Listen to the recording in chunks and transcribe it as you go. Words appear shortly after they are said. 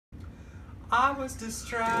I was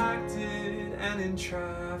distracted and in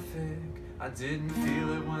traffic. I didn't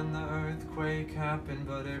feel it when the earthquake happened,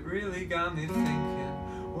 but it really got me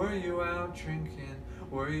thinking. Were you out drinking?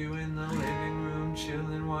 Were you in the living room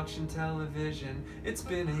chilling, watching television? It's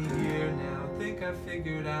been a year now, think I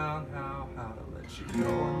figured out how to let you go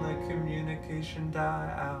and let communication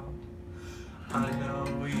die out. I know,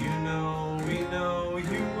 you know, we know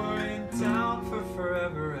you weren't down for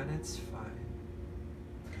forever and it's fine.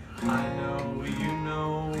 I know, you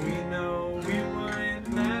know, we know we weren't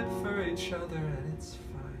meant for each other and it's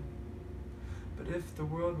fine. But if the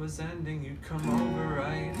world was ending, you'd come over,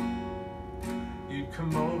 right? You'd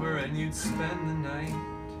come over and you'd spend the night.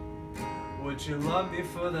 Would you love me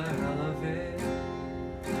for the hell of it?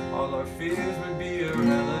 All our fears would be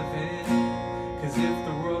irrelevant. Cause if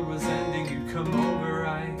the world was ending, you'd come over,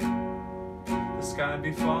 right? The sky'd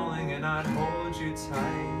be falling and I'd hold you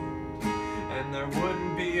tight. And there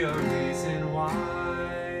wouldn't be a reason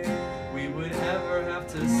why we would ever have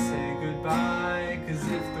to say goodbye. Cause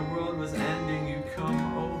if the world was ending, you'd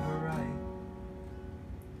come over, right?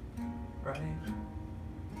 Right?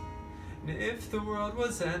 And if the world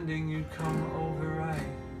was ending, you'd come over,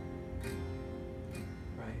 right?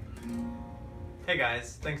 Right. Hey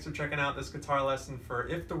guys, thanks for checking out this guitar lesson for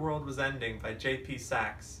If the World Was Ending by JP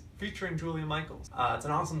Saxe, featuring Julia Michaels. It's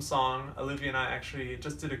an awesome song. Olivia and I actually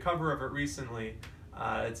just did a cover of it recently.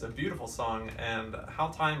 It's a beautiful song, and how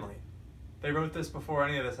timely. They wrote this before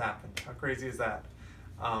any of this happened. How crazy is that?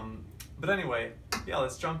 But anyway, yeah,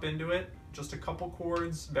 let's jump into it. Just a couple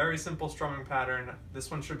chords, very simple strumming pattern.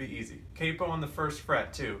 This one should be easy. Capo on the first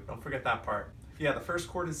fret too, don't forget that part. Yeah, the first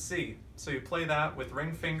chord is C, so you play that with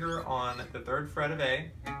ring finger on the 3rd fret of A,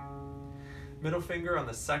 middle finger on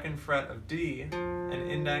the 2nd fret of D, and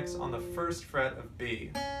index on the 1st fret of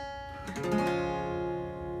B.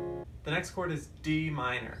 The next chord is D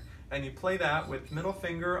minor, and you play that with middle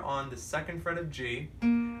finger on the 2nd fret of G,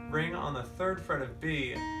 ring on the 3rd fret of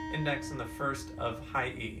B, index on the 1st of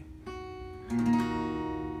high E.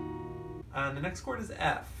 And the next chord is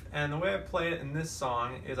F, and the way I play it in this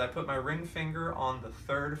song is I put my ring finger on the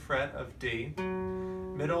 3rd fret of D,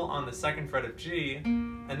 middle on the 2nd fret of G,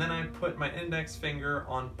 and then I put my index finger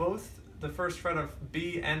on both the 1st fret of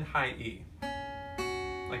B and high E,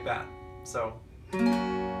 like that. So the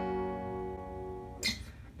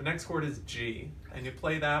next chord is G, and you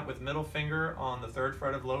play that with middle finger on the 3rd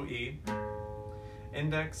fret of low E,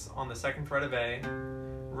 index on the 2nd fret of A,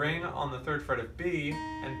 ring on the 3rd fret of B,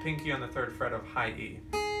 and pinky on the 3rd fret of high E.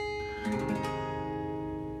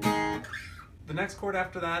 The next chord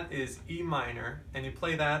after that is E minor, and you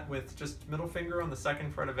play that with just middle finger on the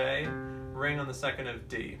 2nd fret of A, ring on the 2nd of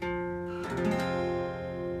D.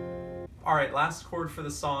 Alright, last chord for the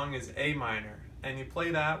song is A minor, and you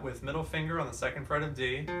play that with middle finger on the 2nd fret of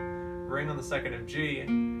D, ring on the 2nd of G,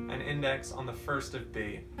 and index on the 1st of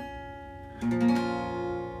B.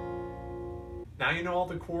 Now you know all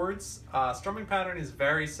the chords. Strumming pattern is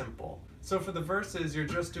very simple. So for the verses, you're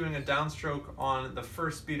just doing a downstroke on the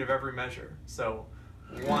first beat of every measure. So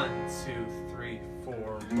 1, 2, 3,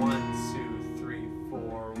 4, 1, 2, 3,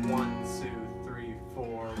 4, 1, 2, 3,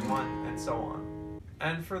 4, 1, and so on.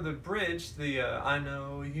 And for the bridge, the I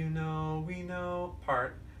know, you know, we know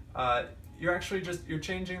part, you're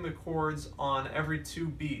changing the chords on every 2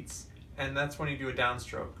 beats, and that's when you do a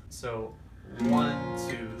downstroke. So 1,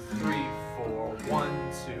 2, 3, 4,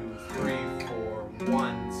 1, 2, 3, 4,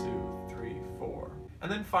 1, 2, 3, 4.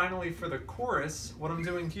 And then finally for the chorus, what I'm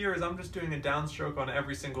doing here is I'm just doing a downstroke on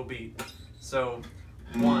every single beat. So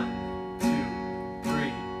 1, 2,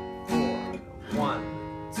 3, 4, 1,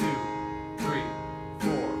 2, 3, 4,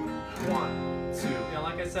 1, 2. Yeah,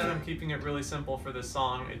 like I said, I'm keeping it really simple for this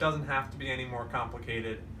song. It doesn't have to be any more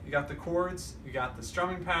complicated. You got the chords, you got the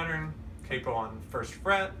strumming pattern, capo on 1st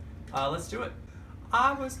fret. Let's do it.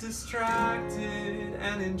 I was distracted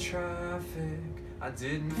and in traffic. I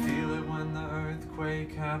didn't feel it when the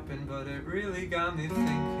earthquake happened, but it really got me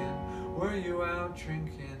thinking. Were you out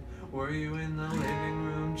drinking? Were you in the living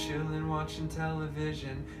room chilling, watching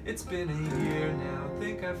television? It's been a year now,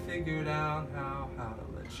 think I figured out how to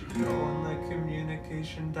let you go and let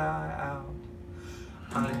communication die out.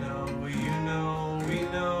 I know, you know, we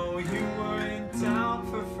know you weren't down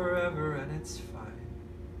for forever and it's fine.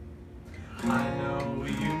 I know,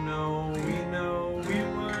 you know, we know we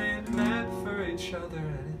weren't meant for each other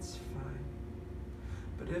and it's fine.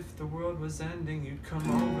 But if the world was ending, you'd come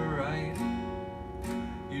over, right?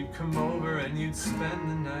 You'd come over and you'd spend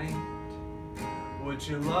the night. Would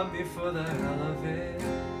you love me for the hell of it?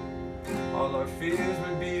 All our fears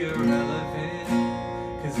would be irrelevant.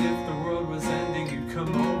 Cause if the world was ending, you'd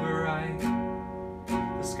come over, right?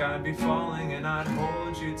 The sky'd be falling and I'd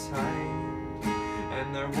hold you tight,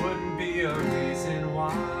 and there wouldn't be a reason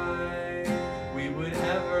why we would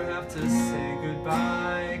ever have to say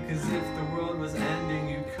goodbye. 'Cause if the world was ending,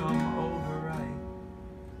 you'd come over right?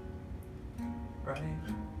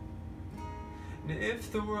 And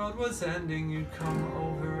if the world was ending, you'd come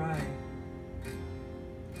over right?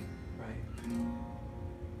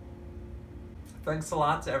 Thanks a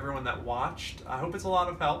lot to everyone that watched. I hope it's a lot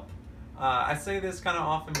of help. I say this kind of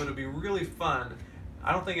often, but it'll be really fun.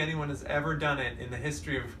 I don't think anyone has ever done it in the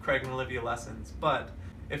history of Craig and Olivia lessons, but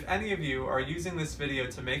if any of you are using this video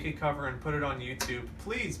to make a cover and put it on YouTube,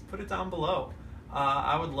 please put it down below.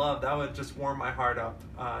 I would love, that would just warm my heart up,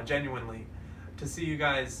 genuinely, to see you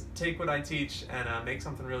guys take what I teach and make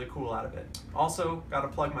something really cool out of it. Also, gotta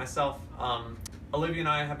plug myself. Olivia and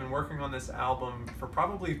I have been working on this album for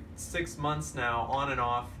probably 6 months now, on and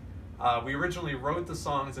off. We originally wrote the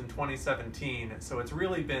songs in 2017, so it's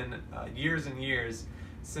really been years and years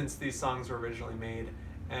since these songs were originally made.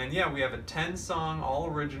 And yeah, we have a 10-song, all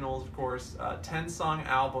originals of course, 10-song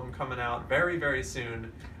album coming out very, very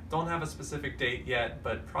soon. Don't have a specific date yet,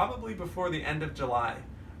 but probably before the end of July.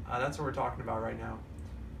 That's what we're talking about right now.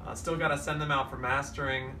 Still gotta send them out for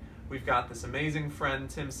mastering. We've got this amazing friend,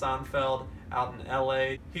 Tim Sonfeld, out in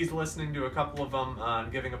LA. He's listening to a couple of them,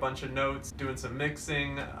 giving a bunch of notes, doing some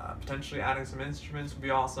mixing, potentially adding some instruments would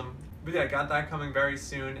be awesome. But yeah, got that coming very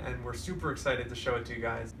soon, and we're super excited to show it to you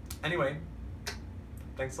guys. Anyway,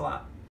 thanks a lot.